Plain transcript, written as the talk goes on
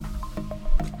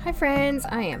Hi friends,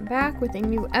 I am back with a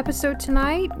new episode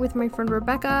tonight with my friend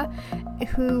Rebecca,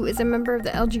 who is a member of the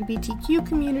LGBTQ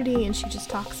community, and she just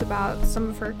talks about some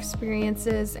of her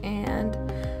experiences and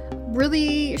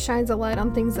really shines a light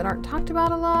on things that aren't talked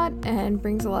about a lot and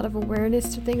brings a lot of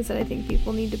awareness to things that I think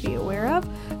people need to be aware of.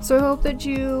 So I hope that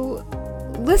you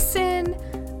listen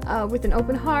with an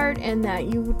open heart and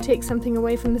that you take something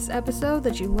away from this episode,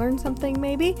 that you learn something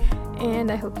maybe,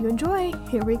 and I hope you enjoy.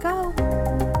 Here we go.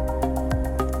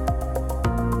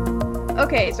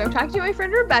 Okay, so I'm talking to my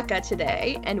friend Rebecca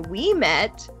today, and we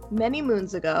met many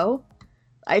moons ago.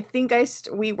 I think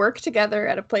we worked together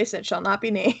at a place that shall not be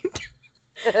named.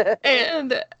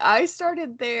 And I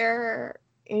started there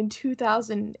in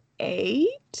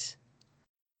 2008,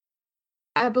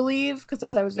 I believe, because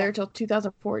I was there till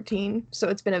 2014, so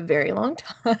it's been a very long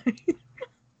time.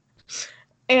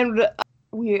 And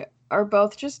we are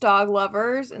both just dog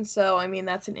lovers, and so, I mean,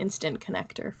 that's an instant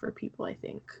connector for people, I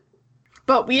think.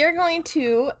 But we are going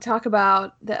to talk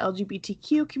about the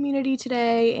LGBTQ community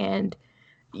today, and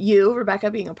you,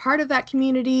 Rebecca, being a part of that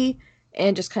community,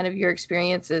 and just kind of your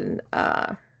experience, and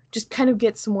just kind of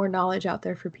get some more knowledge out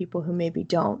there for people who maybe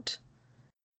don't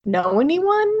know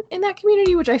anyone in that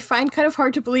community, which I find kind of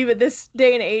hard to believe at this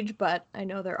day and age, but I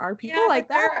know there are people like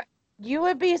that. You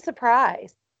would be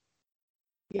surprised.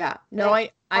 Yeah, no, I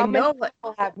know.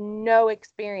 People have no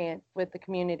experience with the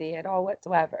community at all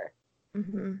whatsoever.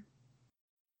 Mm-hmm.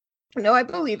 No, I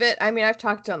believe it. I mean, I've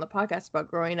talked on the podcast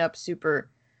about growing up super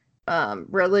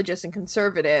religious and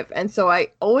conservative. And so I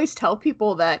always tell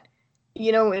people that,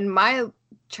 you know, in my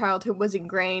childhood was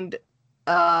ingrained,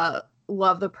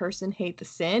 love the person, hate the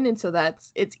sin. And so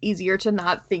it's easier to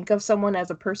not think of someone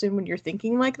as a person when you're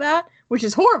thinking like that, which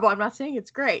is horrible. I'm not saying it's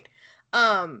great.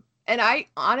 And I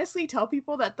honestly tell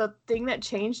people that the thing that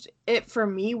changed it for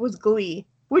me was Glee,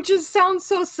 which sounds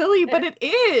so silly, but it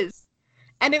is.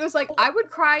 And it was like, I would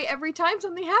cry every time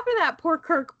something happened to that poor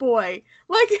Kirk boy.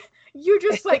 Like, you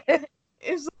just, like, it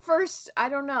was the first, I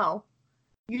don't know.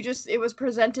 It was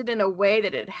presented in a way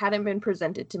that it hadn't been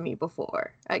presented to me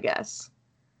before, I guess.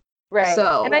 Right.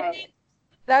 So, and I think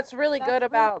that's really good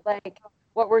about, like,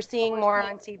 what we're seeing more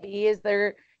on TV is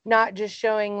they're not just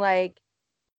showing, like,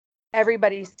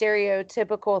 everybody's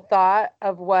stereotypical thought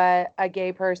of what a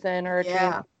gay person or a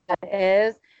trans person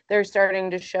is. They're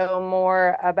starting to show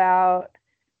more about,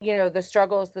 you know, the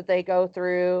struggles that they go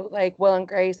through. Like Will and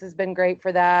Grace has been great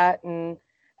for that. And,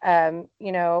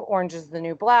 you know, Orange is the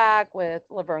New Black with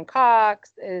Laverne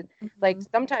Cox. Like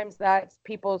sometimes that's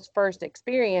people's first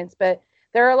experience, but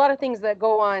there are a lot of things that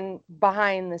go on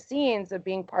behind the scenes of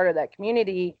being part of that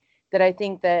community that I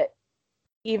think that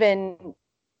even,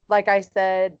 like I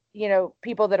said, you know,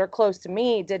 people that are close to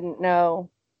me didn't know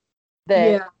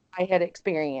that I had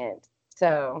experienced.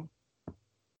 So.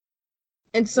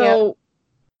 And so,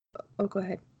 oh, go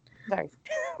ahead. Sorry.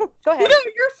 Go ahead. No,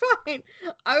 you're fine.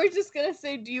 I was just going to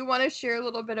say, do you want to share a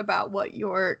little bit about what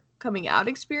your coming out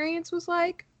experience was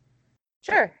like?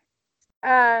 Sure.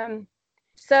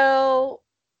 So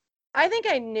I think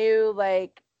I knew,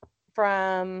 like,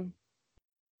 from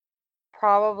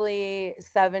probably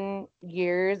 7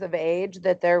 years of age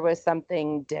that there was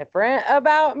something different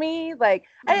about me. Like,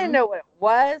 I didn't know what it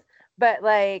was, but,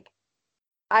 like,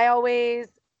 I always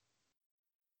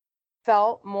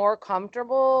felt more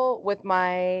comfortable with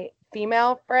my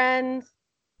female friends.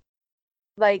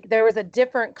 Like, there was a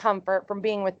different comfort from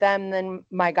being with them than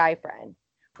my guy friend,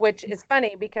 which is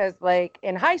funny because, like,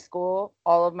 in high school,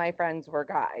 all of my friends were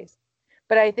guys.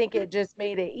 But I think it just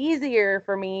made it easier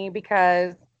for me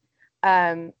because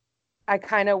I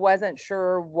kind of wasn't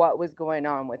sure what was going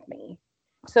on with me.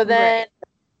 So then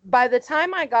by the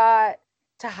time I got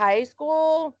to high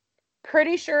school,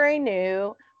 pretty sure I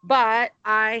knew. But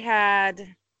I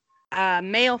had a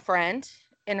male friend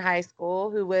in high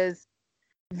school who was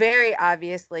very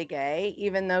obviously gay,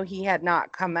 even though he had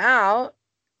not come out.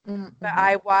 Mm-hmm. But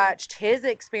I watched his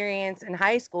experience in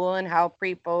high school and how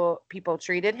people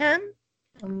treated him.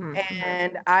 Mm-hmm.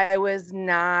 And I was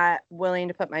not willing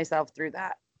to put myself through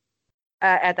that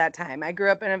at that time. I grew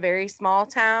up in a very small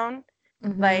town.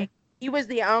 Mm-hmm. Like, he was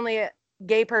the only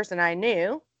gay person I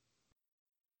knew.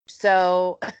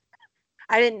 So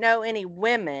I didn't know any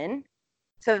women.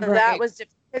 So that was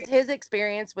different. His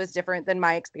experience was different than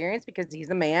my experience because he's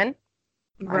a man.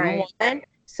 I'm a woman.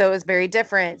 So it was very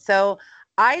different. So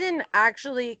I didn't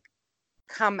actually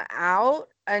come out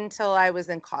until I was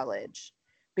in college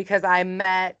because I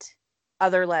met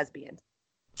other lesbians.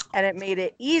 And it made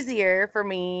it easier for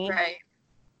me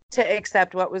to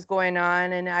accept what was going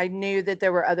on. And I knew that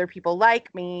there were other people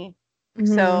like me.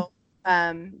 Mm-hmm. So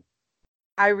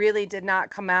I really did not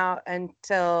come out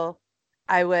until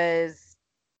I was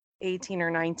 18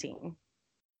 or 19.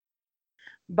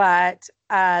 But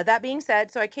that being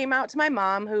said, so I came out to my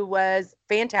mom, who was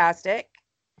fantastic.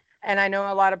 And I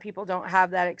know a lot of people don't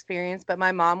have that experience, but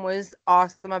my mom was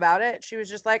awesome about it. She was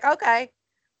just like, okay,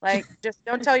 like, just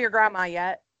don't tell your grandma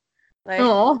yet. Like,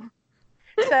 Oh,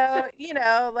 so,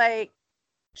 like,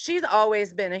 she's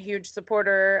always been a huge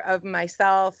supporter of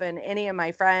myself and any of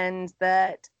my friends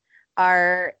that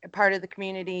are part of the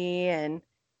community, and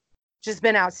just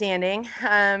been outstanding.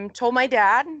 Told my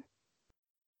dad,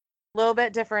 a little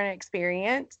bit different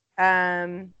experience.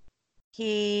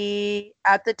 He,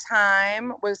 at the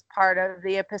time, was part of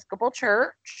the Episcopal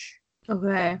Church.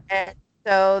 okay. And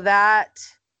so that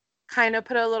kind of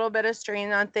put a little bit of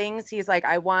strain on things. He's like,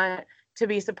 I want to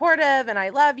be supportive and I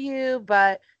love you,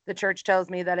 but the church tells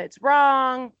me that it's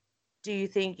wrong. Do you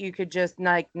think you could just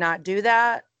like not do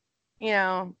that?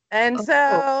 And Oh,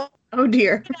 so, oh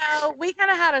dear. we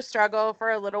kind of had a struggle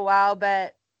for a little while,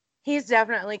 but he's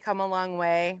definitely come a long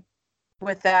way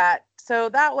with that. So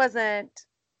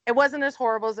it wasn't as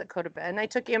horrible as it could have been. I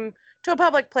took him to a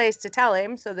public place to tell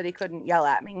him so that he couldn't yell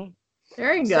at me.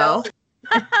 There you So,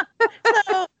 go.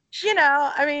 so,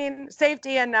 I mean,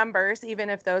 safety in numbers, even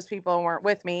if those people weren't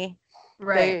with me,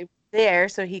 Right. there,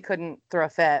 so he couldn't throw a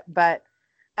fit. But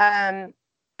I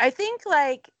think,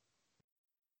 like,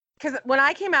 because when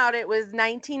I came out, it was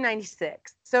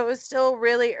 1996. So it was still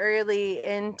really early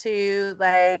into,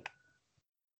 like,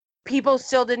 people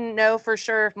still didn't know for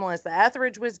sure if Melissa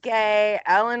Etheridge was gay.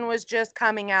 Ellen was just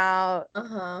coming out.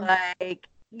 Uh-huh. Like,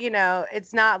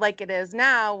 it's not like it is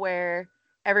now where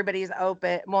everybody's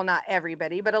open. Well, not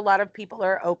everybody, but a lot of people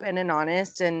are open and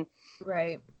honest. And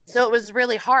Right. so it was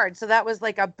really hard. So that was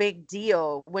like a big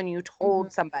deal when you told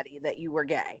Mhm. somebody that you were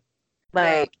gay.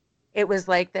 Right. Like, it was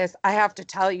like this, I have to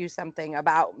tell you something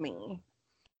about me.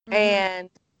 Mhm. And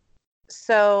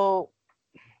so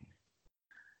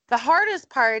the hardest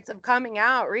parts of coming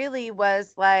out really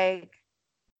was like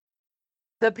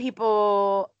the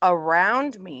people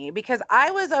around me, because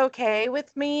I was okay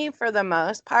with me for the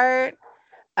most part.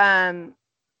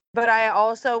 But I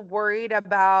also worried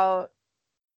about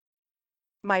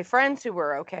my friends who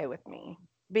were okay with me,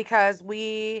 because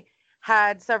we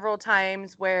had several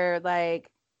times where, like,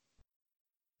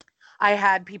 I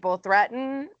had people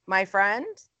threaten my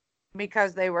friends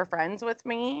because they were friends with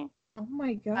me. Oh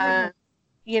my God.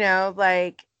 Um,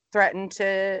 like, threaten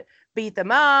to beat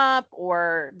them up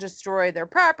or destroy their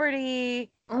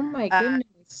property. Oh my Uh,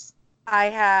 goodness. I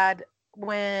had,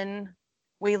 when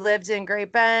we lived in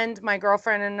Great Bend, my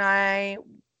girlfriend and I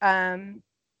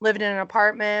lived in an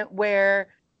apartment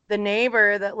where the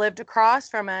neighbor that lived across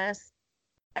from us,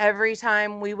 every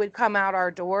time we would come out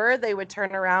our door, they would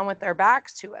turn around with their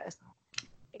backs to us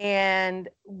and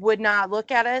would not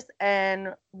look at us.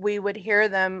 And we would hear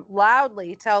them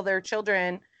loudly tell their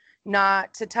children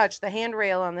not to touch the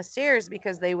handrail on the stairs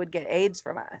because they would get AIDS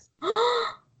from us.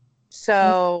 Oh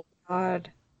So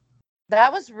God.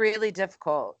 that was really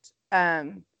difficult.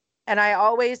 And I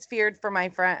always feared for my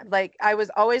friend. Like, I was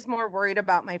always more worried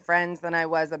about my friends than I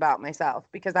was about myself,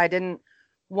 because I didn't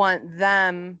want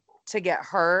them to get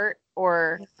hurt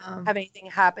or Yeah. have anything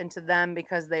happen to them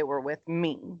because they were with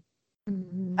me.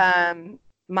 Mhm. Um,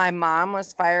 my mom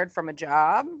was fired from a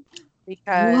job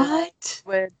because What?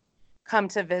 would come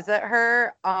to visit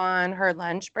her on her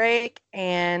lunch break,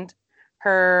 and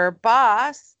her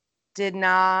boss did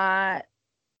not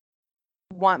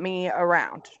want me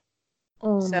around.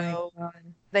 Oh my So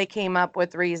God. they came up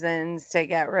with reasons to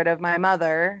get rid of my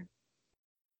mother,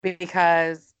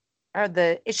 because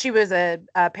she was a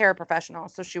paraprofessional,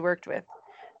 so she worked with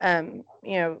um,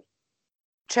 you know,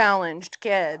 challenged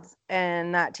kids,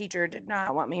 and that teacher did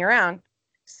not want me around.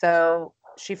 So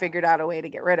she figured out a way to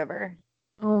get rid of her.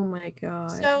 Oh my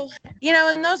God. So,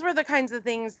 and those were the kinds of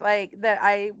things like that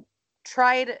I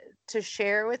tried to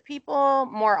share with people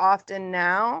more often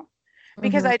now,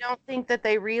 because Mhm. I don't think that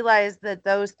they realize that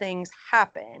those things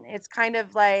happen. It's kind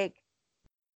of like,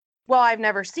 well, I've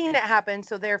never seen it happen,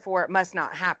 so therefore it must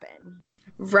not happen.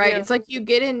 Right. You know, It's like you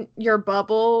get in your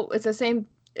bubble. It's the same.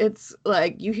 It's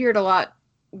like you hear it a lot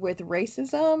with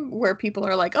racism where people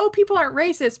are like, "Oh, people aren't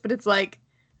racist," but it's like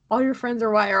all your friends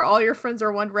are white or all your friends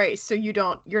are one race, so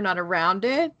you're not around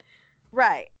it.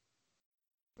 right.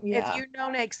 If Yeah. you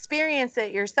don't experience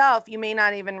it yourself, you may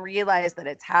not even realize that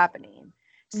it's happening.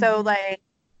 So, Hmm. like,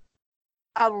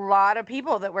 a lot of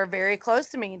people that were very close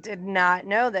to me did not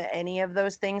know that any of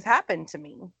those things happened to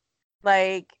me.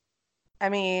 Like, I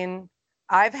mean,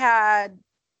 I've had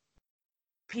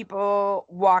people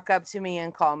walk up to me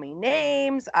and call me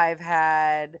names.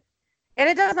 And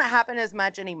it doesn't happen as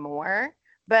much anymore,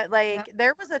 but Yeah. like,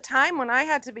 there was a time when I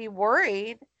had to be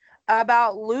worried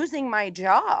about losing my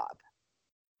job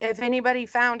if anybody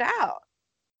found out.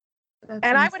 And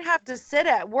I would have to sit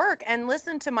at work and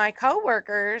listen to my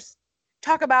coworkers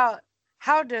talk about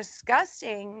how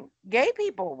disgusting gay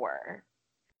people were.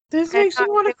 This makes me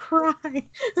want to cry.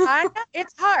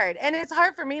 It's hard. And it's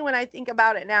hard for me when I think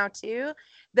about it now, too,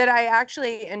 that I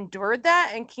actually endured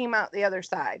that and came out the other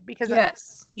side. Because,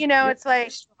 yes, it's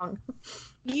like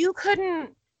you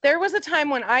couldn't. There was a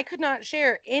time when I could not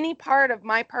share any part of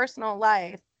my personal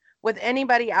life with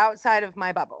anybody outside of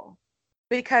my bubble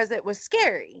because it was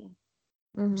scary.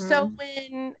 Mm-hmm. So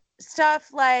when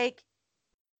stuff like,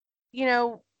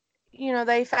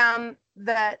 they found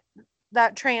that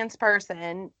trans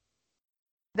person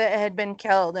that had been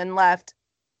killed and left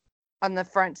on the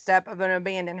front step of an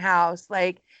abandoned house,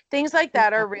 like things like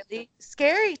that are really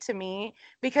scary to me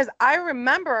because I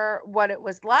remember what it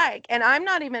was like. And I'm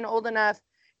not even old enough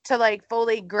to like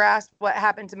fully grasp what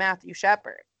happened to Matthew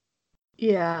Shepard.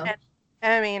 Yeah.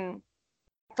 And I mean,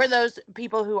 for those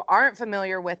people who aren't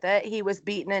familiar with it, he was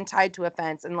beaten and tied to a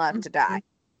fence and left to die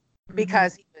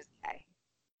because he was gay.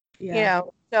 Yeah.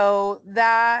 So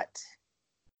that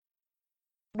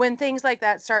when things like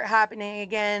that start happening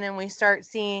again and we start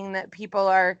seeing that people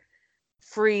are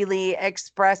freely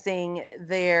expressing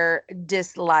their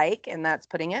dislike, and that's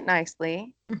putting it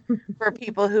nicely, for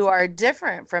people who are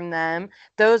different from them,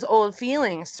 those old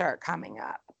feelings start coming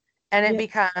up and it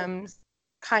becomes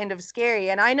kind of scary.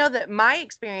 And I know that my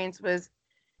experience was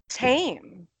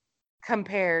tame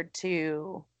compared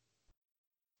to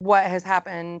what has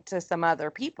happened to some other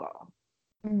people.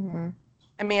 Mm-hmm.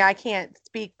 I mean, I can't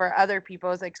speak for other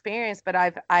people's experience, but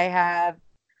I have,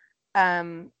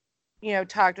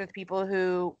 talked with people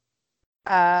who,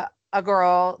 a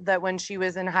girl that when she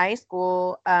was in high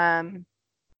school,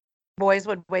 boys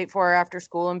would wait for her after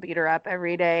school and beat her up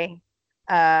every day.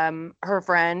 Her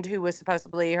friend, who was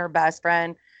supposedly her best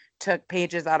friend, took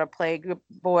pages out of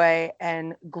Playboy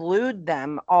and glued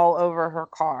them all over her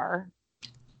car.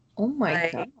 Oh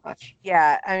my gosh.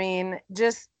 Yeah, I mean,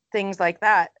 just things like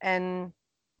that. And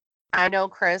I know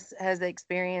Chris has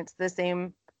experienced the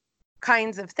same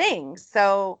kinds of things.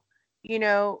 So,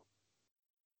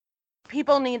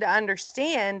 people need to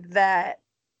understand that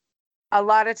a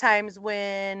lot of times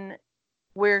when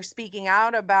we're speaking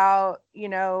out about,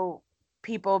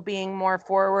 people being more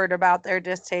forward about their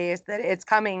distaste, that it's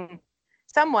coming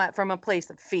somewhat from a place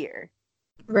of fear.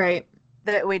 Right.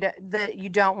 That you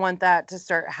don't want that to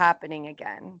start happening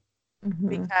again. Mm-hmm.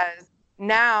 Because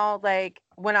now, like,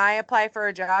 when I apply for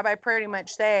a job, I pretty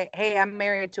much say, hey, I'm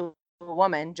married to a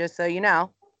woman, just so you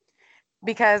know,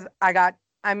 because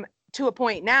I'm to a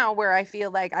point now where I feel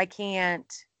like I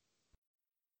can't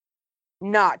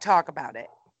not talk about it.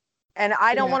 And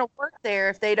I don't want to work there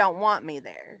if they don't want me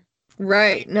there.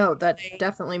 Right. No, that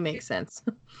definitely makes sense.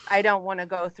 I don't want to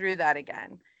go through that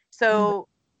again. So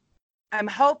I'm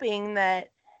hoping that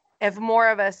if more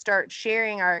of us start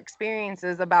sharing our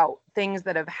experiences about things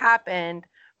that have happened,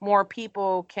 more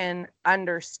people can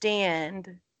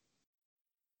understand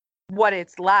what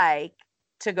it's like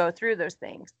to go through those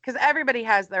things. Because everybody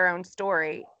has their own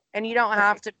story, and you don't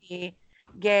have to be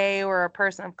gay or a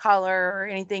person of color or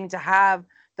anything to have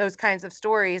those kinds of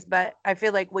stories. But I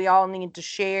feel like we all need to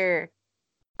share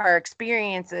our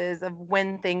experiences of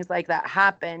when things like that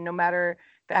happen, no matter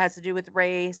if it has to do with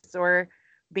race or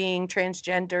being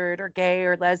transgendered or gay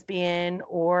or lesbian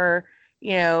or,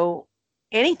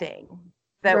 anything,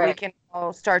 that we can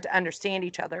all start to understand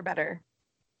each other better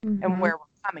and where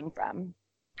we're coming from.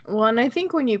 Well, and I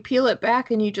think when you peel it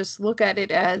back and you just look at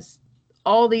it as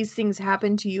all these things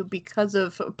happen to you because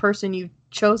of a person you've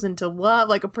chosen to love,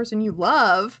 like a person you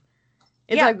love,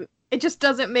 it's like, it just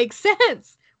doesn't make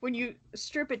sense when you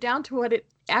strip it down to what it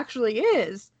actually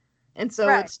is. And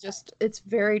so it's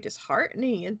very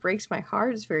disheartening. It breaks my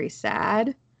heart. It's very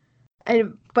sad.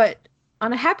 But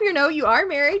on a happier note, you are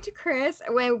married to Chris. I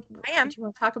am. Do you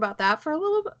want to talk about that for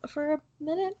a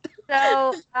minute?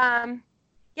 So,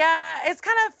 it's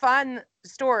kind of a fun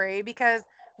story because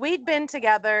we'd been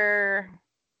together.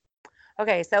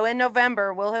 Okay, so in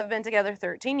November, we'll have been together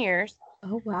 13 years.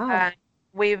 Oh, wow.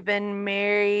 We've been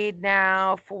married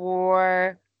now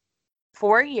for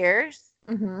 4 years.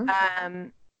 Mm-hmm.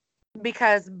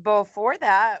 Because before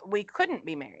that, we couldn't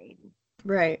be married.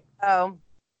 Right. So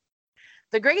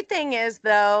the great thing is,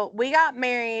 though, we got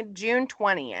married June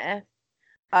 20th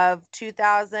of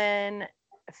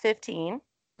 2015.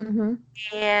 Mm-hmm.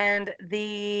 And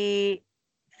the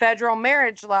federal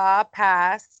marriage law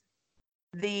passed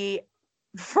the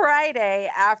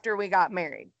Friday after we got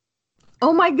married.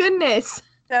 Oh, my goodness.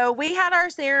 So we had our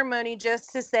ceremony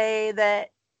just to say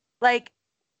that, like,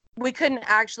 we couldn't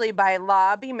actually by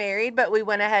law be married, but we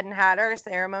went ahead and had our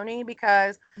ceremony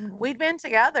because we'd been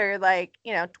together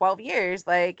 12 years.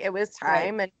 Like, it was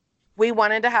time, right. And we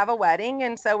wanted to have a wedding.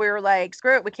 And so we were like,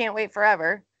 screw it, we can't wait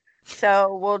forever.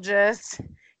 So we'll just,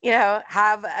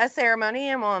 have a ceremony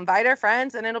and we'll invite our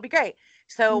friends and it'll be great.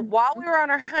 So while we were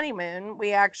on our honeymoon,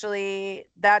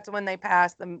 that's when they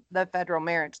passed the federal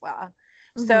marriage law.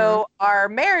 Mm-hmm. So our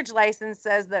marriage license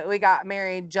says that we got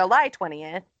married July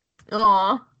 20th.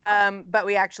 Aww. But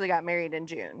we actually got married in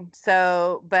June.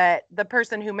 So, but the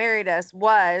person who married us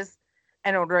was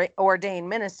an ordained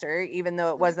minister, even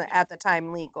though it wasn't at the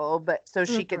time legal, but so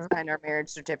she could sign our marriage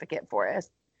certificate for us.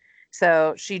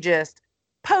 So she just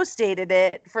post-dated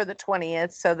it for the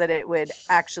 20th so that it would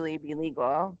actually be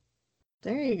legal.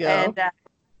 There you go. And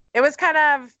it was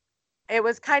kind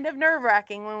of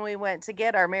nerve-wracking when we went to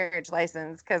get our marriage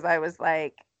license, because I was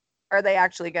like, are they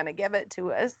actually going to give it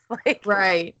to us?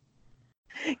 Right.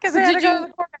 Because we had to go to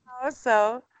the courthouse,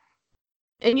 so.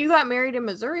 And you got married in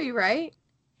Missouri, right?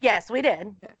 Yes, we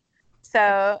did. Okay.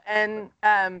 So, and,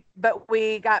 but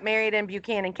we got married in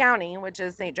Buchanan County, which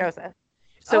is St. Joseph.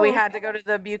 So we had to go to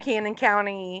the Buchanan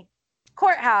County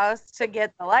courthouse to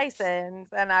get the license.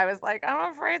 And I was like,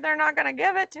 I'm afraid they're not going to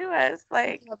give it to us.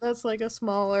 That's like a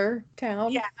smaller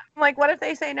town. Yeah. I'm like, what if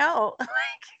they say no?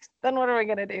 Then what are we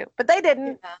going to do? But they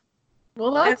didn't. Yeah.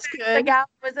 Well, that's good. The gal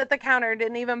was at the counter,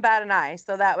 didn't even bat an eye.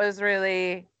 So that was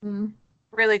really,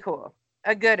 really cool.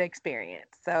 A good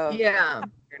experience. So yeah.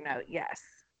 Note, yes.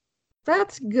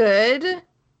 That's good.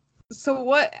 So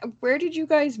where did you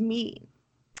guys meet?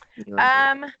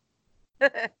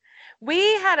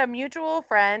 We had a mutual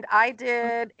friend. I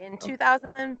did in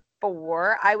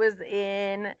 2004. I was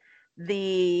in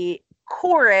the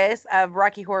chorus of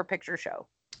Rocky Horror Picture Show.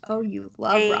 Oh, you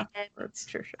love Rocky Horror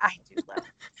Picture Show. I do love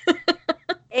it.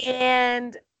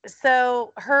 And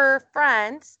so her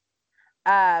friend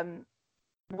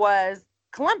was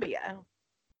Columbia,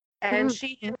 and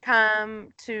she had come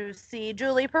to see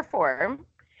Julie perform,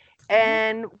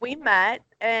 and we met,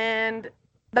 and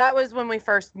that was when we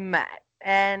first met.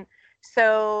 And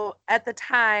so at the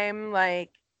time, we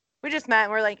just met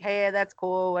and we're like, hey, that's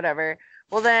cool, whatever.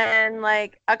 Well, then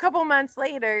a couple months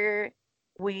later,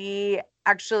 I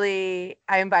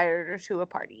invited her to a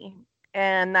party.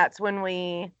 And that's when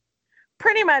we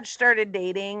pretty much started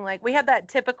dating. We had that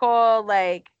typical,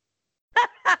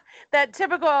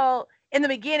 in the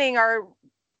beginning, our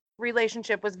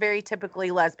relationship was very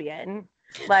typically lesbian.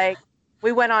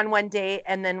 We went on one date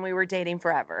and then we were dating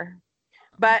forever.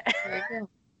 But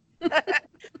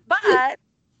but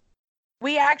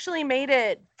we actually made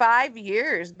it 5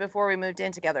 years before we moved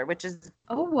in together, which is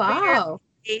atypical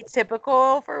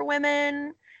for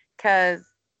women, because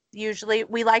usually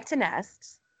we like to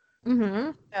nest.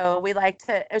 Mm-hmm.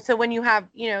 So when you have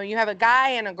a guy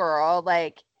and a girl,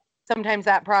 sometimes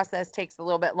that process takes a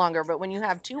little bit longer, but when you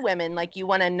have two women, you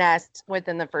want to nest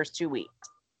within the first 2 weeks.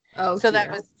 Oh, so that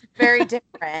was very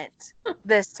different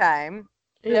this time.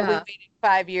 Yeah. We waited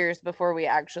 5 years before we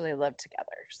actually lived together.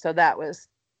 So that was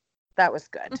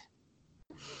good.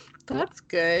 That's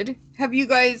good. Have you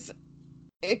guys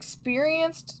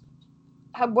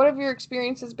what have your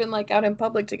experiences been like out in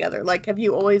public together? Have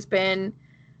you always been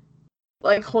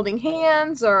holding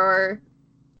hands, or?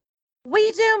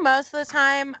 We do most of the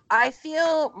time. I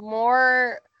feel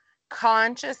more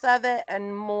conscious of it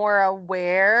and more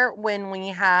aware when we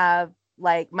have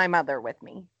my mother with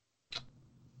me,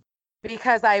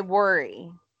 because I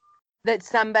worry that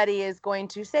somebody is going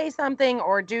to say something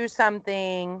or do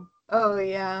something. Oh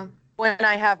yeah. When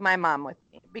I have my mom with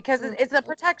me, because it's a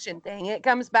protection thing. It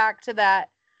comes back to that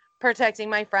protecting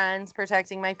my friends,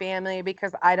 protecting my family,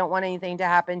 because I don't want anything to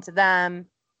happen to them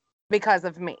because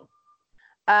of me.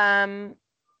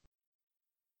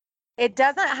 It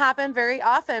doesn't happen very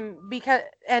often,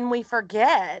 and we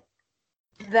forget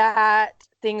that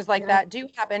things like that do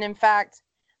happen. In fact,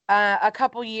 a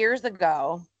couple years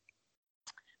ago,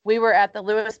 we were at the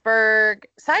Lewisburg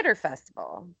Cider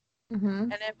Festival,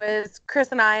 and it was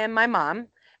Chris and I and my mom,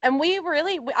 and we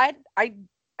really, I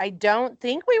don't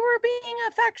think we were being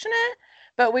affectionate,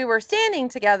 but we were standing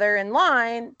together in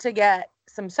line to get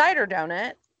some cider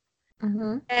donuts,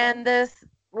 and this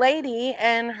lady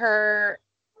and her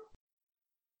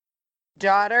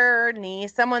daughter,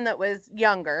 niece, someone that was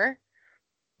younger,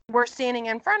 were standing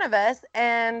in front of us,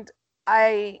 and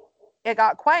it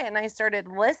got quiet, and I started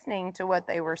listening to what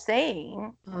they were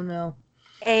saying. Oh no.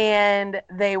 And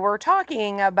they were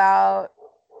talking about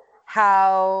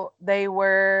how they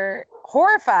were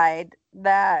horrified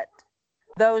that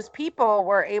those people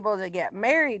were able to get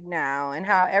married now, and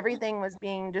how everything was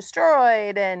being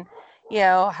destroyed, and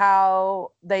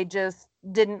how they just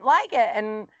didn't like it.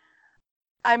 And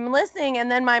I'm listening, and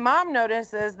then my mom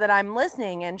notices that I'm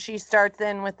listening, and she starts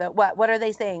in with the what are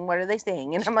they saying? What are they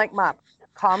saying? And I'm like, Mom,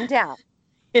 calm down.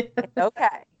 It's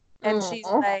okay. And she's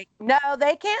like, no,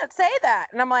 they can't say that.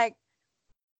 And I'm like,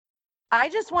 I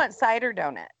just want cider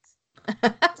donuts.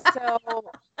 So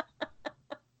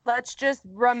let's just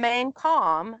remain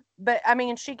calm. But I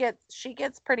mean, she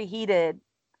gets pretty heated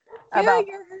about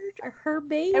you're her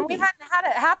baby. And we hadn't had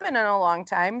it happen in a long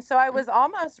time. So I was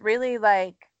almost really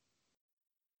like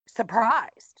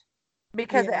surprised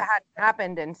because it hadn't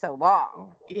happened in so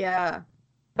long. Yeah.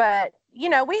 But, you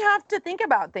know, we have to think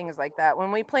about things like that.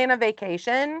 When we plan a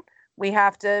vacation, we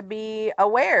have to be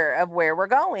aware of where we're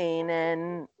going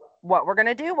and what we're going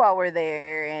to do while we're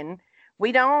there. And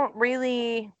we're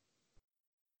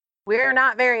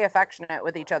not very affectionate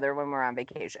with each other when we're on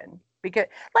vacation. Because,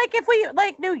 like, if we,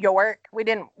 like, New York, we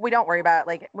don't worry about it.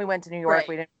 Like, we went to New York,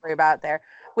 we didn't worry about it there.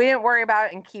 We didn't worry about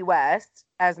it in Key West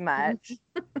as much.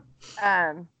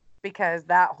 Because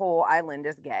that whole island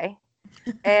is gay.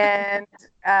 And,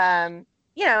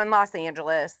 you know, in Los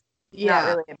Angeles, not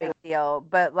really a big deal.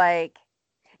 But, like,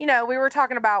 you know, we were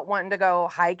talking about wanting to go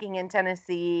hiking in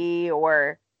Tennessee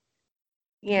or,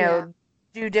 you know,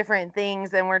 do different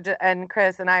things. And and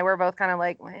Chris and I were both kind of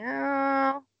like,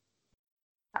 well,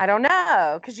 I don't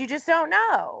know. Because you just don't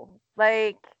know.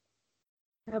 Like,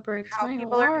 that breaks how my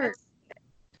people heart.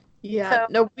 Yeah. So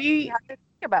no, we have to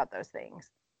think about those things.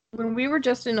 When we were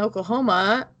just in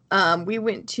Oklahoma, we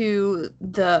went to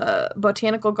the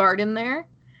botanical garden there.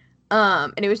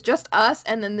 And it was just us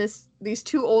and then these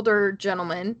two older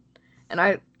gentlemen. And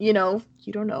I, you know,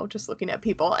 you don't know, just looking at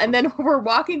people. And then we're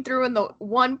walking through and the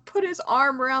one put his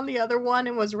arm around the other one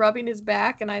and was rubbing his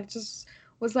back. And I just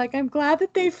was like, I'm glad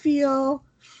that they feel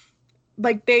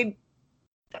like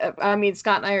I mean,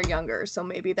 Scott and I are younger, so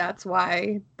maybe that's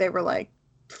why they were like,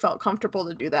 felt comfortable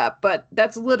to do that. But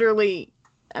that's literally,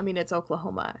 I mean, it's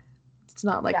Oklahoma. It's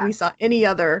not like we saw any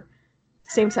other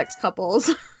same-sex couples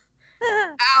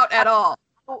out at all.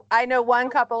 I know one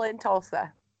couple in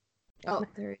Tulsa. Oh,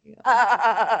 there you go.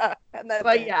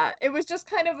 But yeah, it was just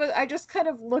kind of I just kind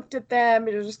of looked at them.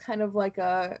 It was just kind of like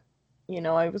you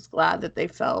know, I was glad that they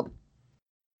felt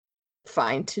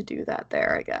fine to do that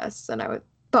there, I guess. And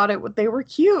thought they were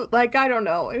cute. Like, I don't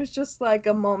know. It was just like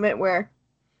a moment where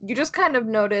you just kind of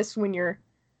notice when you're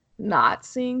not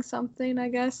seeing something, I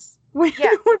guess. When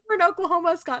we're in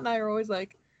Oklahoma, Scott and I are always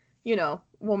like, you know,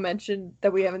 we'll mention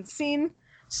that we haven't seen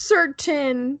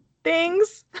certain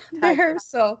things there.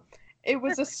 So it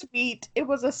was a sweet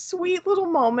little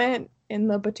moment in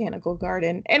the botanical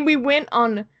garden. And we went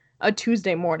on a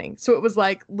Tuesday morning. So it was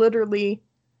like literally,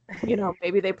 you know,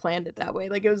 maybe they planned it that way.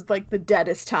 Like, it was like the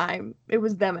deadest time. It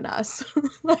was them and us.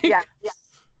 Like, yeah.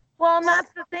 Well, and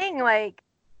that's the thing. Like,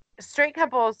 straight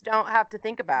couples don't have to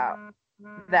think about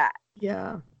that.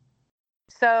 Yeah.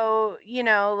 So, you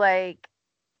know, like,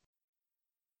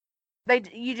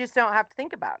 you just don't have to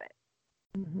think about it.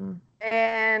 Mm-hmm.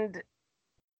 And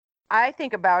I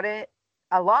think about it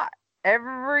a lot.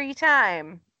 Every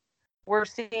time we're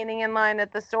standing in line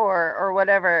at the store or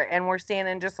whatever, and we're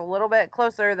standing just a little bit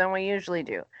closer than we usually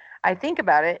do, I think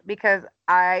about it because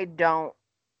I don't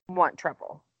want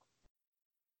trouble.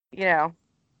 You know?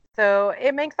 So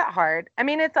it makes it hard. I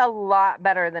mean, it's a lot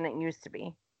better than it used to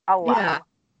be. A lot. Yeah.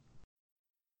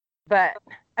 But,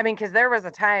 I mean, because there was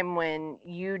a time when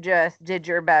you just did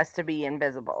your best to be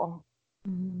invisible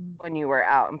when you were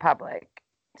out in public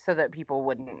so that people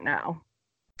wouldn't know.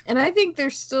 And I think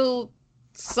there's still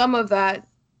some of that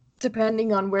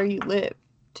depending on where you live,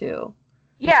 too.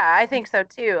 Yeah, I think so,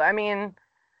 too. I mean,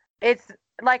 it's,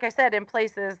 like I said, in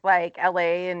places like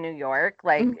LA and New York,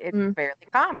 like, it's fairly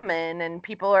common and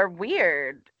people are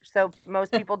weird. So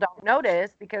most people don't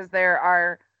notice because there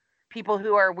are people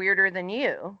who are weirder than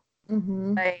you.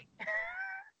 Like,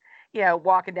 you know,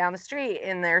 walking down the street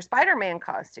in their Spider-Man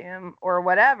costume or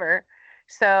whatever.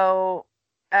 So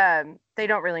they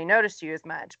don't really notice you as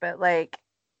much. But, like,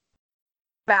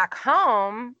 back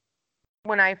home,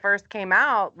 when I first came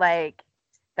out, like,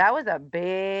 that was a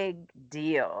big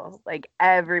deal. Like,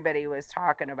 everybody was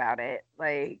talking about it.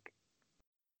 Like,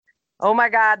 oh my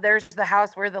God, there's the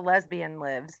house where the lesbian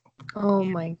lives. Oh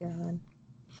my God.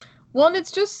 Well, and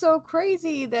it's just so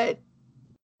crazy that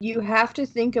you have to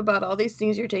think about all these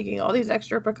things you're taking, all these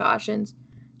extra precautions,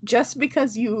 just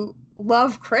because you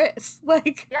love Chris.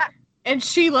 Like, yeah. And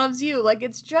she loves you. Like,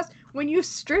 it's just, when you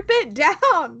strip it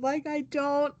down, like, I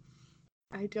don't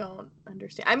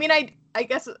understand. I mean, I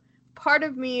guess part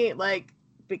of me, like,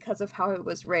 because of how I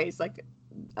was raised, like,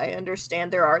 I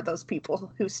understand there are those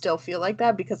people who still feel like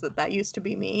that because that used to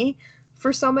be me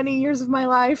for so many years of my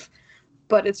life.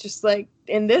 but it's just like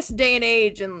in this day and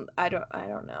age, and I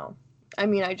don't know. I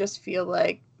mean, I just feel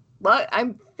like, well,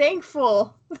 I'm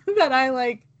thankful that I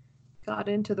like got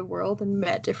into the world and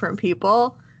met different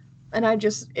people, and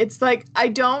it's like I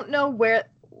don't know where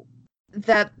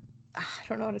that I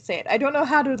don't know how to say it. I don't know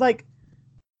how to like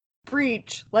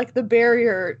breach like the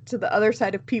barrier to the other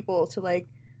side of people to like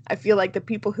I feel like the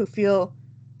people who feel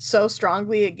so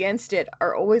strongly against it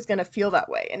are always going to feel that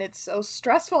way, and it's so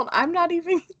stressful, and I'm not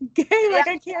even gay. Like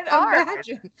I can't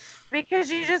imagine, because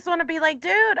you just want to be like,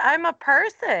 dude, I'm a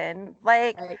person,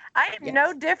 like I am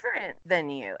no different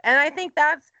than you. And I think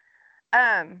that's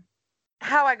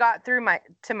how I got through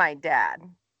to my dad.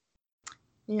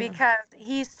 Because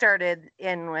he started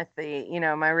in with the,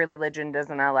 my religion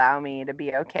doesn't allow me to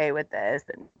be okay with this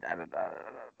and blah, blah, blah,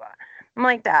 blah, blah. I'm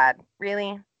like, Dad,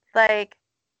 really? Like,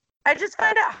 I just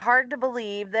find it hard to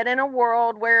believe that in a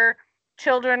world where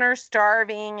children are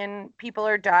starving and people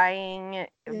are dying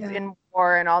in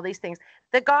war and all these things,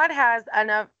 that God has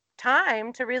enough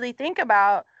time to really think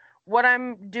about what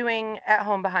I'm doing at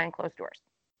home behind closed doors.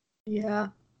 Yeah.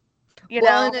 He's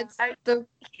got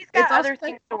other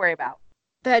things to worry about.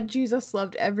 That Jesus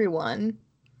loved everyone.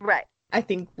 Right. I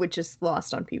think, which is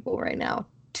lost on people right now,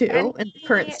 too, in the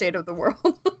current state of the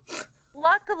world.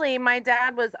 Luckily, my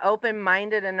dad was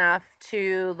open-minded enough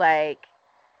to, like,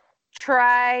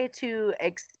 try to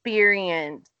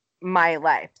experience my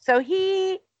life. So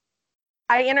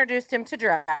I introduced him to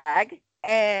drag,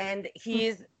 and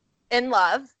he's in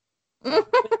love with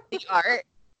the art.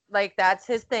 Like, that's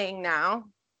his thing now.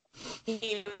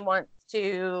 He wants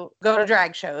to go to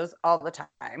drag shows all the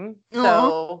time.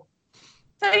 So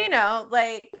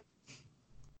like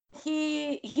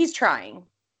he's trying.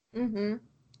 Mm-hmm.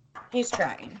 He's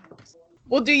trying.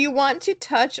 Well, do you want to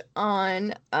touch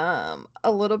on a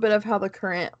little bit of how the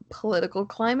current political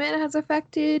climate has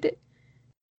affected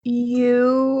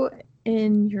you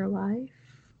in your life?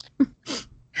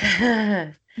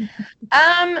 Yeah,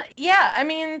 I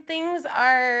mean, things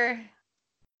are,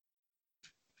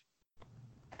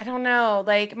 I don't know,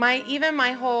 like my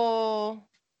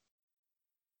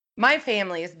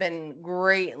family has been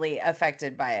greatly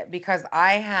affected by it because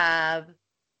I have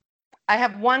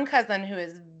one cousin who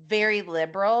is very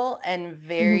liberal and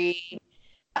very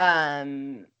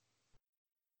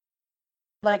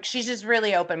like she's just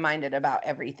really open-minded about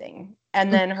everything.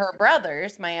 And then her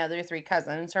brothers, my other three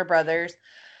cousins, her brothers,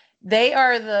 they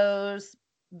are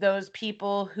those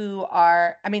people who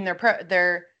are, I mean,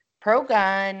 they're pro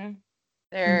gun,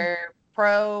 they're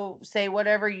pro say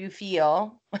whatever you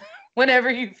feel, whenever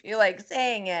you feel like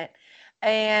saying it.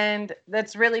 And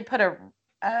that's really put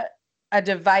a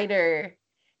divider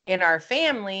in our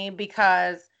family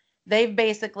because they've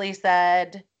basically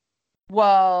said,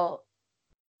 well,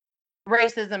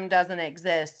 racism doesn't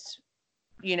exist.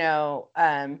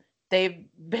 They've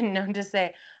been known to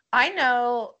say, I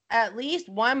know at least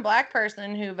one Black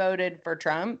person who voted for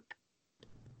Trump.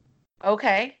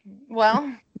 Okay,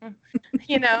 well,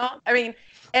 I mean,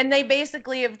 and they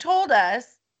basically have told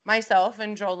us, myself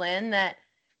and Jolyn, that,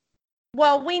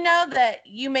 well, we know that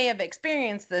you may have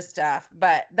experienced this stuff,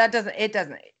 but it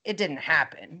didn't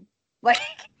happen. Like,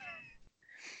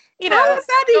 how does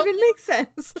that even make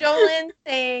sense?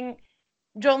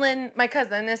 Jolyn, my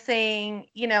cousin, is saying,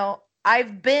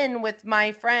 I've been with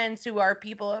my friends who are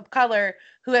people of color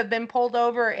who have been pulled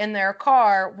over in their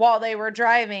car while they were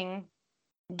driving,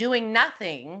 doing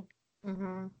nothing.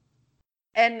 Mm-hmm.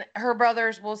 And her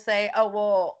brothers will say, oh,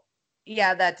 well,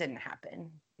 yeah, that didn't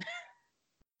happen.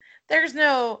 There's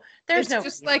no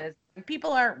just like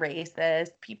people aren't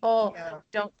racist. People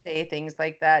don't say things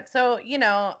like that. So,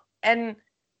 and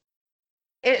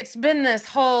it's been this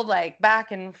whole like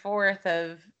back and forth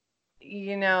of,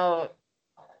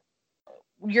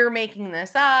 you're making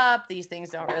this up. These things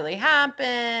don't really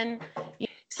happen.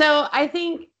 So I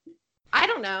think, I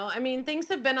don't know. I mean, things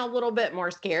have been a little bit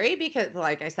more scary because,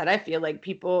 like I said, I feel like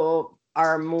people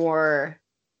are more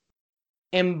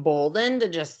emboldened to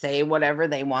just say whatever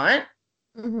they want.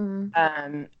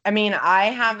 Mm-hmm. I mean, I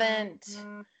haven't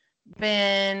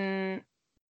been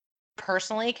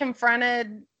personally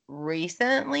confronted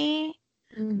recently,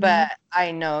 but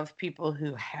I know of people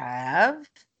who have.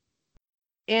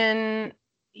 In,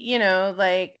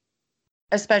 like,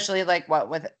 especially like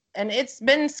and it's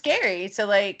been scary. So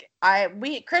like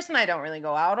Chris and I don't really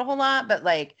go out a whole lot, but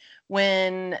like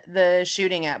when the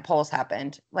shooting at Pulse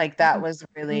happened, like that was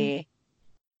really,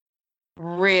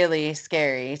 really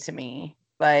scary to me.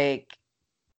 Like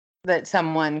that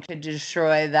someone could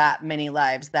destroy that many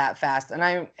lives that fast.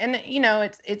 And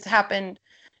it's happened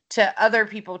to other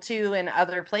people too in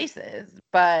other places.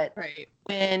 But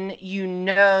when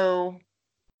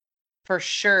for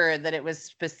sure that it was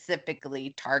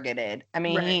specifically targeted. I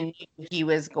mean, he knew he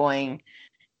was going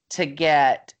to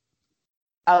get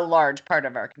a large part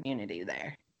of our community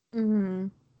there. Mm-hmm.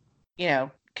 You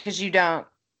know, because you can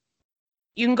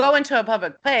go into a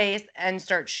public place and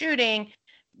start shooting,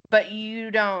 but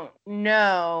you don't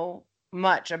know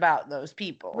much about those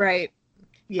people. Right.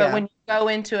 Yeah. But when you go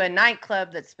into a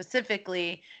nightclub that's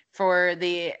specifically for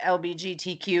the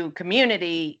LGBTQ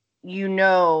community, you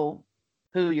know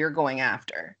who you're going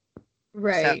after.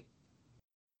 Right.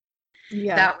 So,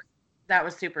 yeah. That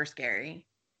was super scary.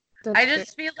 That's I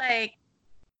just feel like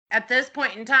at this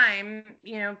point in time,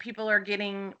 you know, people are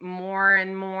getting more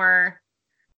and more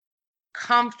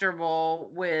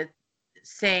comfortable with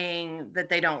saying that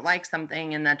they don't like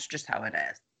something, and that's just how it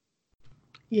is.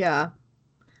 Yeah.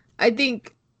 I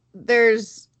think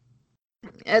there's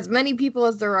as many people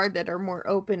as there are that are more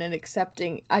open and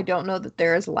accepting. I don't know that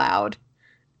they're as loud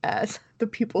as the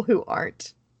people who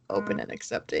aren't open and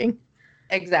accepting.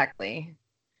 Exactly.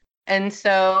 And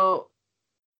so,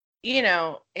 you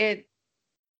know, I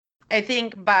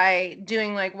think by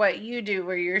doing like what you do,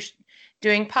 where you're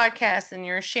doing podcasts and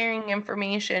you're sharing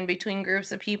information between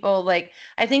groups of people, like,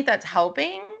 I think that's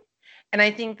helping. And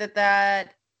I think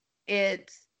that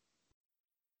it's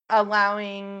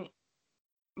allowing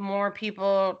more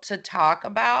people to talk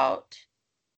about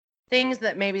things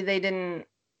that maybe they didn't.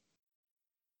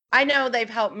 I know they've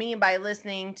helped me by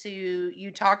listening to you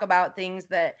talk about things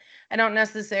that I don't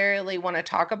necessarily want to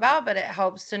talk about, but it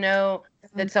helps to know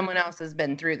that someone else has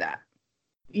been through that.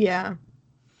 Yeah.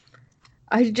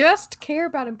 I just care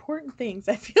about important things.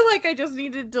 I feel like I just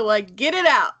needed to like get it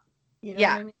out. You know what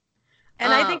I mean?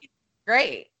 And I think it's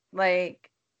great. Like,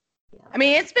 I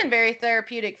mean, it's been very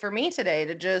therapeutic for me today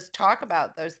to just talk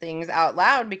about those things out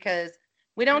loud because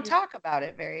we don't talk about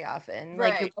it very often.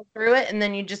 Right. Like, you go through it and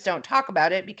then you just don't talk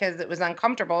about it because it was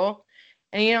uncomfortable,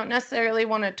 and you don't necessarily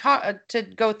want to talk to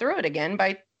go through it again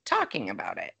by talking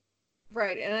about it.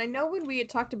 Right. And I know when we had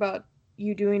talked about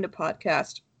you doing the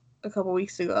podcast a couple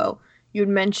weeks ago, you had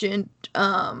mentioned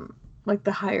like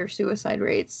the higher suicide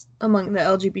rates among the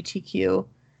LGBTQ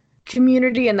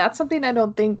community, and that's something I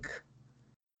don't think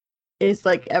is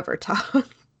like ever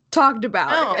talked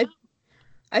about. No.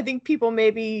 I think people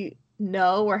maybe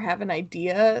know or have an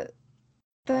idea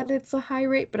that it's a high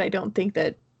rate, but I don't think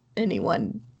that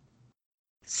anyone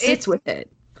sits with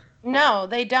it. No,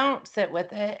 they don't sit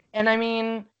with it. And I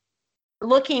mean,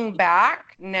 looking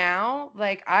back now,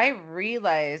 like, I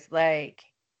realize, like,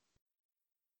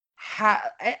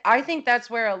 I think that's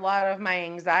where a lot of my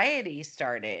anxiety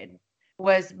started,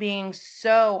 was being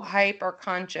so hyper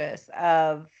conscious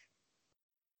of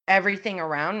everything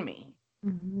around me.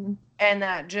 Mm-hmm. And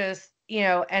that just, you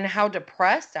know, and how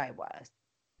depressed I was.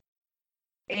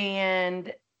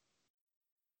 And,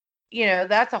 you know,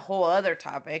 that's a whole other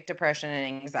topic, depression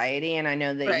and anxiety. And I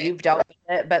know that you've dealt with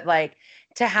it, but like,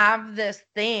 to have this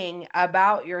thing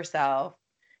about yourself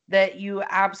that you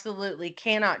absolutely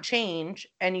cannot change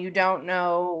and you don't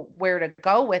know where to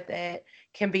go with it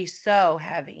can be so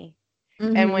heavy.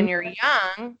 Mm-hmm. And when you're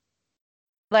young,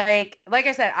 like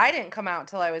I said, I didn't come out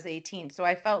till I was 18. So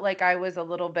I felt like I was a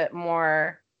little bit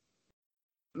more,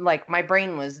 like, my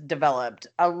brain was developed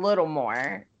a little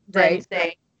more than,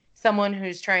 say, someone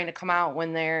who's trying to come out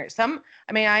when I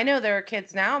mean, I know there are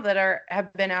kids now that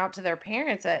have been out to their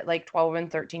parents at like 12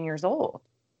 and 13 years old.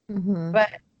 Mm-hmm. But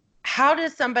how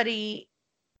does somebody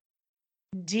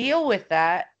deal with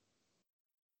that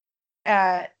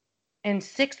in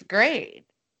 6th grade?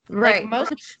 Right. Like,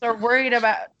 most of us are worried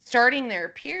about starting their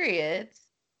periods,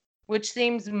 which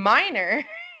seems minor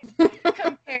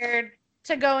compared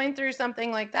to going through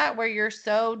something like that where you're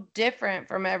so different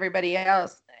from everybody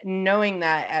else, knowing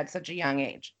that at such a young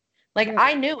age. Like,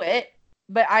 I knew it,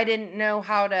 but I didn't know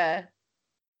how to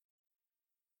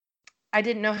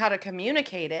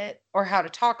communicate it or how to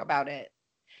talk about it.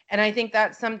 And I think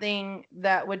that's something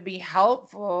that would be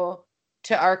helpful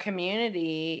to our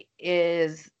community,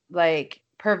 is like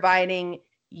providing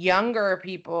younger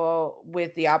people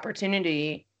with the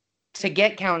opportunity to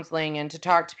get counseling and to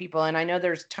talk to people. And I know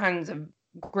there's tons of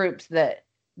groups that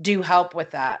do help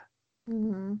with that.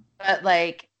 Mm-hmm. But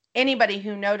like, anybody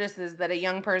who notices that a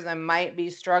young person might be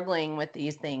struggling with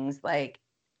these things, like,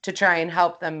 to try and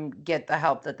help them get the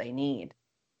help that they need.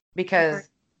 Because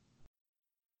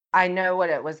I know what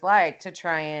it was like to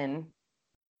try and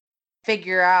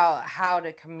figure out how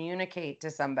to communicate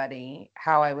to somebody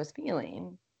how I was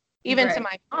feeling, even to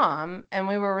my mom, and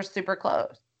we were super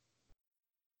close.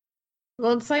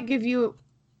 Well, it's like if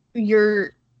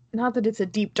you're not that it's a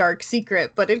deep dark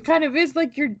secret, but it kind of is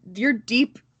like your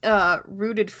deep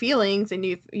rooted feelings, and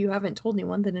you haven't told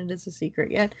anyone, then it is a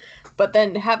secret yet. But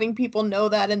then having people know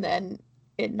that, and then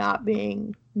it not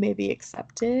being maybe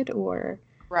accepted or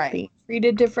Right. being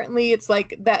treated differently, it's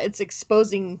like that. It's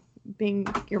exposing being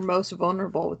your most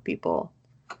vulnerable with people.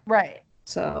 Right.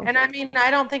 So, And I mean, I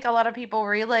don't think a lot of people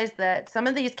realize that some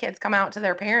of these kids come out to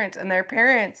their parents and their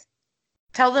parents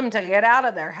tell them to get out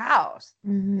of their house.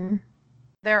 mm-hmm.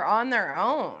 They're on their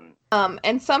own.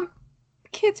 And some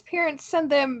kids' parents send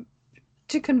them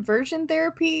to conversion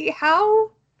therapy.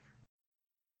 How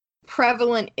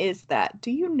prevalent is that?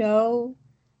 Do you know?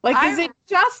 Like, is I it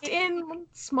just in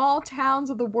small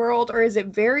towns of the world, or is it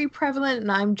very prevalent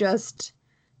and I'm just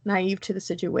naive to the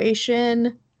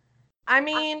situation? I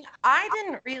mean, I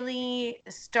didn't really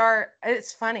start.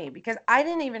 It's funny because I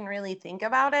didn't even really think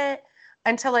about it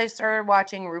until I started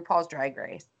watching RuPaul's Drag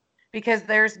Race. Because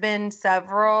there's been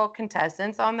several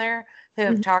contestants on there who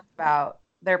have Mhm. talked about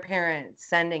their parents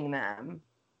sending them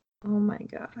Oh my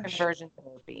gosh. conversion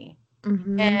therapy.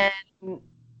 Mm-hmm. And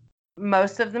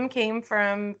most of them came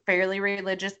from fairly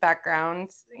religious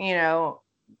backgrounds,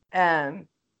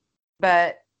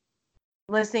 but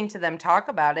listening to them talk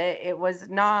about it, it was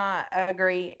not a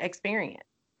great experience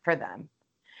for them.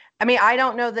 I mean, I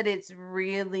don't know that it's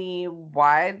really a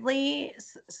widely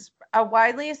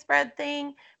spread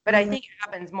thing, but I Mm-hmm. think it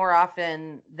happens more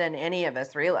often than any of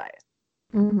us realize.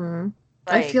 Mm-hmm.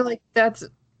 I Like, feel like that's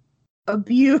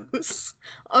abuse.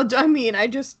 I mean, I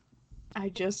just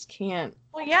can't.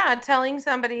 well, yeah, telling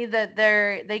somebody that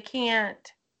they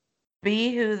can't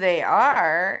be who they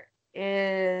are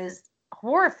is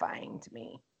horrifying to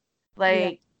me. Yeah.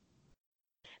 Like,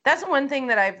 that's one thing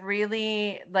that I've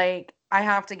really like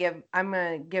I'm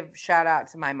gonna give shout out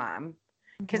to my mom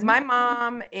because Mm-hmm. my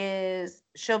mom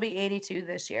she'll be 82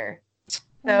 this year. Oh,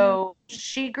 So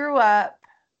she grew up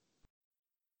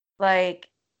like,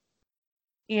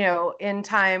 in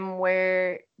time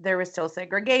where there was still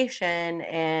segregation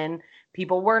and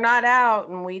people were not out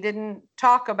and you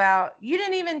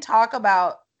didn't even talk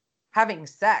about having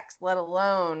sex, let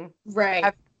alone right.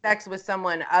 having sex with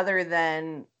someone other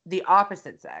than the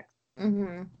opposite sex.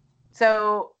 Mm-hmm.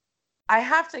 So I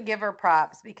have to give her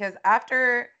props because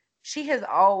after she has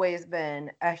always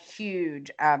been a huge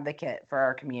advocate for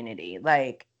our community.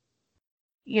 Like,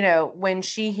 when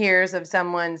she hears of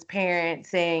someone's parent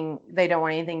saying they don't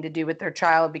want anything to do with their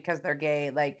child because they're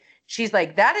gay, like, she's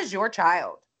like, that is your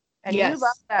child. And you love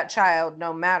Yes. that child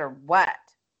no matter what.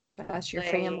 That's your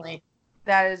Like, family.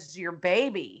 that is your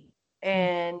baby.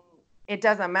 And it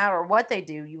doesn't matter what they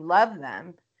do, you love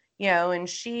them. And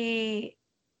she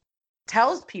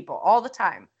tells people all the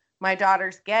time, my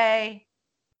daughter's gay.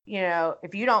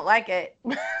 If you don't like it,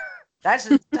 that's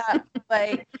just tough.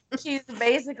 Like, she's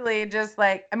basically just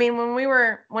like, I mean,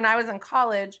 when I was in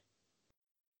college,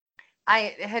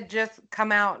 I had just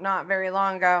come out not very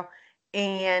long ago,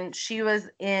 and she was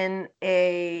in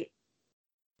a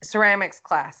ceramics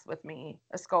class with me,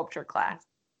 a sculpture class.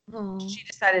 Oh. She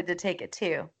decided to take it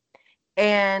too.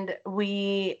 And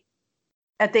we,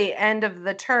 at the end of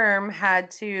the term,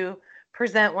 had to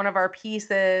present one of our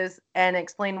pieces and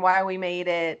explain why we made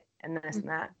it and this and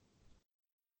that.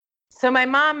 So my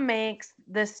mom makes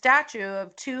this statue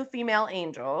of two female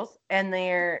angels and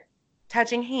they're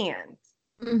touching hands.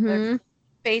 They're Mm-hmm.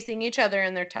 facing each other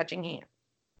and they're touching hands.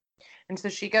 And so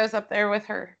she goes up there with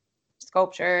her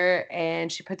sculpture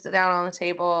and she puts it down on the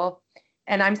table.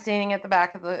 And I'm standing at the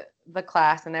back of the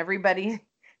class and everybody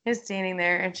is standing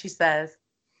there. And she says,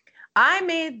 I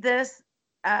made this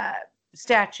uh,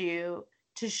 statue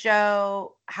to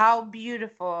show how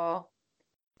beautiful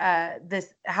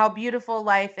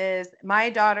life is. My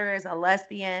daughter is a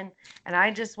lesbian, and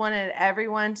I just wanted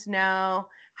everyone to know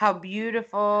how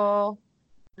beautiful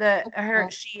Oh.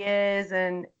 she is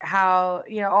and how,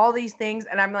 all these things.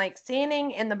 And I'm like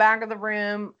standing in the back of the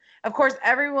room. Of course,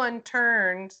 everyone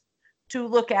turns to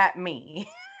look at me.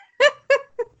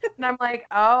 And I'm like,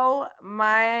 oh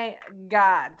my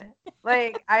God.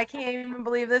 Like, I can't even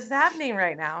believe this is happening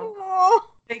right now. Oh.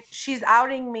 Like, she's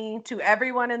outing me to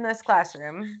everyone in this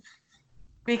classroom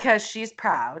because she's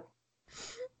proud.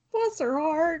 Bless her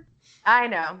heart. I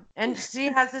know. And she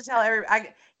has to tell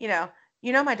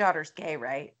my daughter's gay,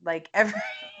 right? Like, if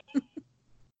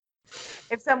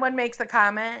someone makes a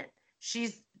comment,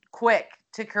 she's quick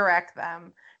to correct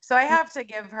them. So I have to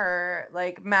give her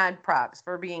like mad props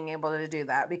for being able to do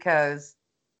that because,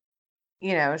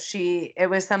 it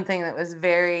was something that was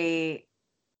very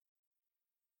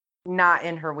not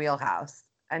in her wheelhouse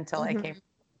until I came. Mm-hmm.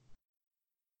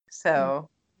 So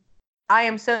I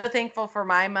am so thankful for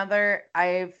my mother.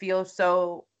 I feel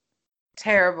so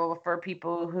terrible for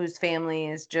people whose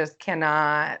families just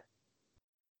cannot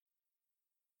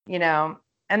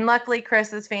And luckily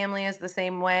Chris's family is the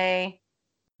same way.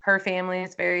 Her family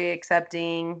is very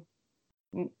accepting.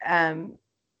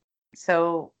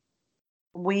 So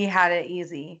we had it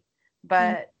easy,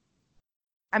 but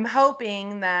I'm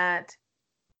hoping that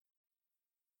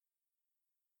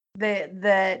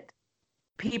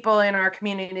people in our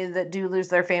community that do lose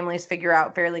their families figure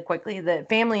out fairly quickly that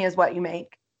family is what you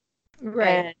make.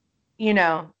 Right.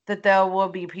 And, that there will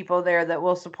be people there that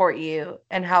will support you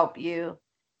and help you.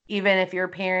 Even if your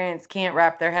parents can't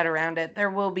wrap their head around it, there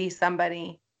will be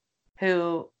somebody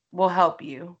who will help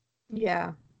you.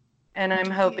 Yeah. And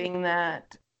I'm hoping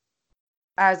that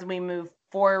as we move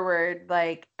forward,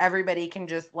 like everybody can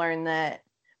just learn that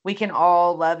we can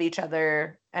all love each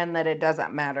other and that it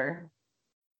doesn't matter.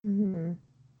 Mm-hmm.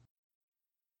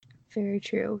 Very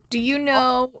true. Do you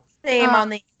know? Same on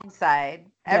the inside.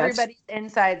 Yes. Everybody's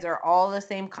insides are all the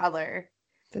same color.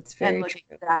 That's very and look true.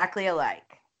 exactly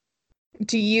alike.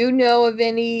 Do you know of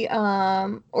any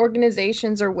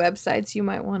organizations or websites you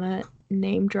might want to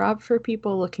name drop for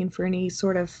people looking for any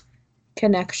sort of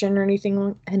connection or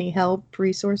anything, any help,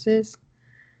 resources?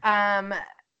 The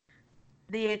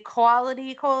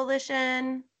Equality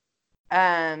Coalition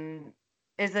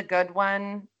is a good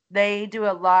one. They do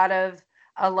a lot of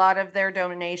their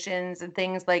donations and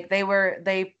things, like they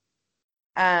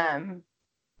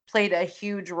played a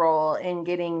huge role in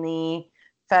getting the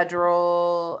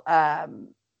federal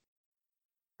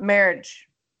marriage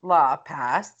law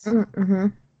passed. Mm-hmm.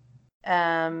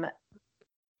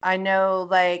 I know,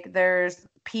 like, there's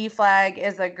PFLAG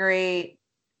is a great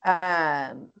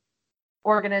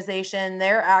organization.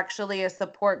 They're actually a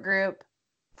support group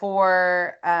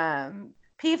for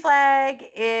PFLAG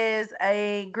is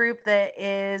a group that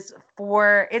is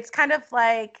for, it's kind of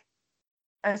like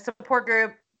a support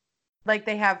group like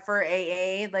they have for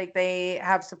AA. Like they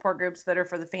have support groups that are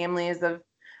for the families of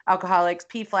alcoholics.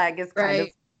 PFLAG is kind of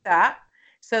that.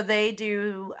 So they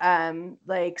do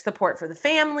like support for the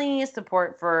family,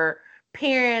 support for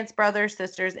parents, brothers,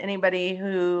 sisters, anybody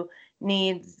who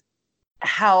needs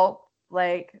help,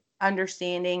 like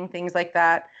understanding things like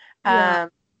that. Yeah.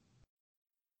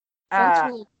 That's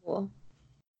really cool.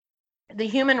 The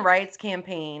Human Rights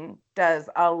Campaign does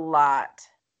a lot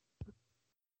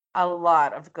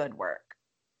of good work.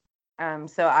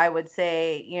 So I would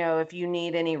say, if you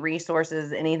need any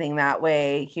resources, anything that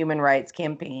way, Human Rights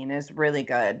Campaign is really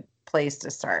good place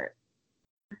to start.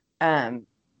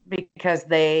 Because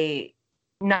they,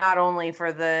 not only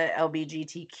for the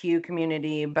LGBTQ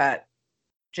community, but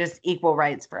just equal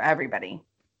rights for everybody.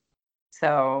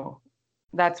 So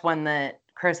that's one that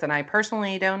Chris and I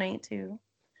personally donate to.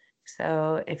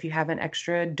 So if you have an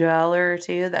extra $1 or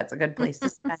 $2, that's a good place to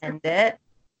spend it.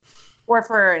 Or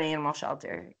for an animal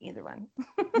shelter, either one.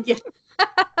 Yeah.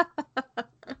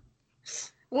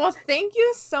 Well, thank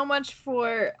you so much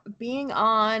for being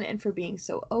on and for being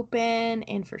so open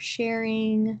and for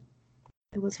sharing.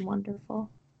 It was wonderful.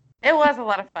 It was a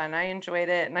lot of fun. I enjoyed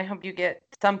it, and I hope you get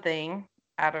something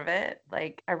out of it.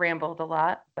 Like, I rambled a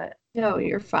lot, but... No,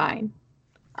 you're fine.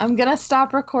 I'm gonna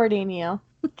stop recording you.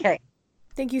 Okay.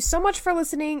 Thank you so much for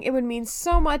listening. It would mean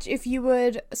so much if you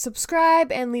would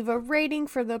subscribe and leave a rating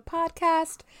for the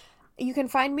podcast. You can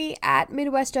find me at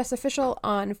Midwest Jess Official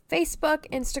on Facebook,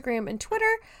 Instagram, and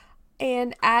Twitter,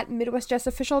 and at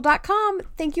MidwestJessOfficial.com.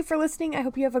 Thank you for listening. I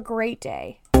hope you have a great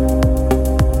day.